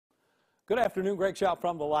Good afternoon, Greg Schaub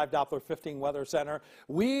from the Live Doppler 15 Weather Center.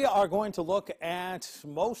 We are going to look at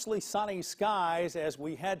mostly sunny skies as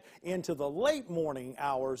we head into the late morning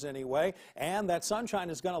hours anyway, and that sunshine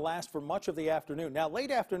is going to last for much of the afternoon. Now, late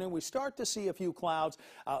afternoon, we start to see a few clouds.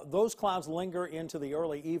 Those clouds linger into the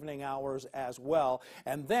early evening hours as well,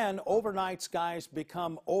 and then overnight skies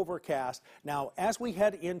become overcast. Now, as we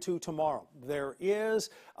head into tomorrow, there is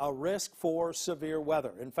a risk for severe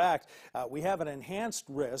weather. In fact, we have an enhanced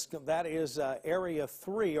risk that is area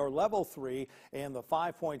 3 or level 3 in the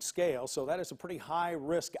 5-point scale, so that is a pretty high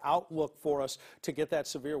risk outlook for us to get that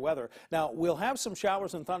severe weather. Now, we'll have some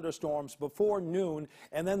showers and thunderstorms before noon,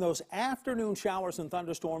 and then those afternoon showers and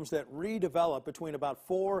thunderstorms that redevelop between about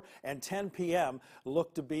 4 and 10 p.m.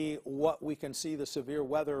 look to be what we can see the severe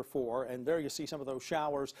weather for, and there you see some of those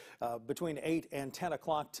showers between 8 and 10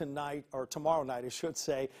 o'clock tonight, or tomorrow night I should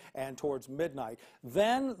say, and towards midnight.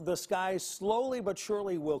 Then the skies slowly but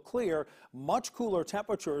surely will clear. Much cooler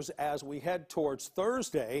temperatures as we head towards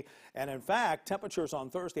Thursday, and in fact, temperatures on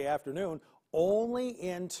Thursday afternoon only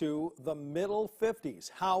into the middle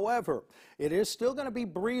 50s. However, it is still going to be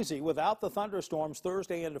breezy without the thunderstorms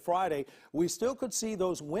Thursday into Friday. We still could see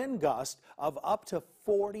those wind gusts of up to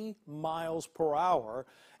 40 miles per hour,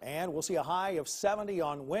 and we'll see a high of 70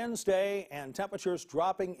 on Wednesday and temperatures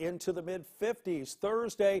dropping into the mid-50s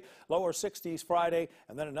Thursday, lower 60s Friday,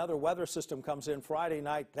 and then another weather system comes in Friday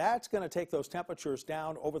night. That's going to take those temperatures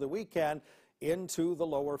down over the weekend into the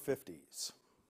lower 50s.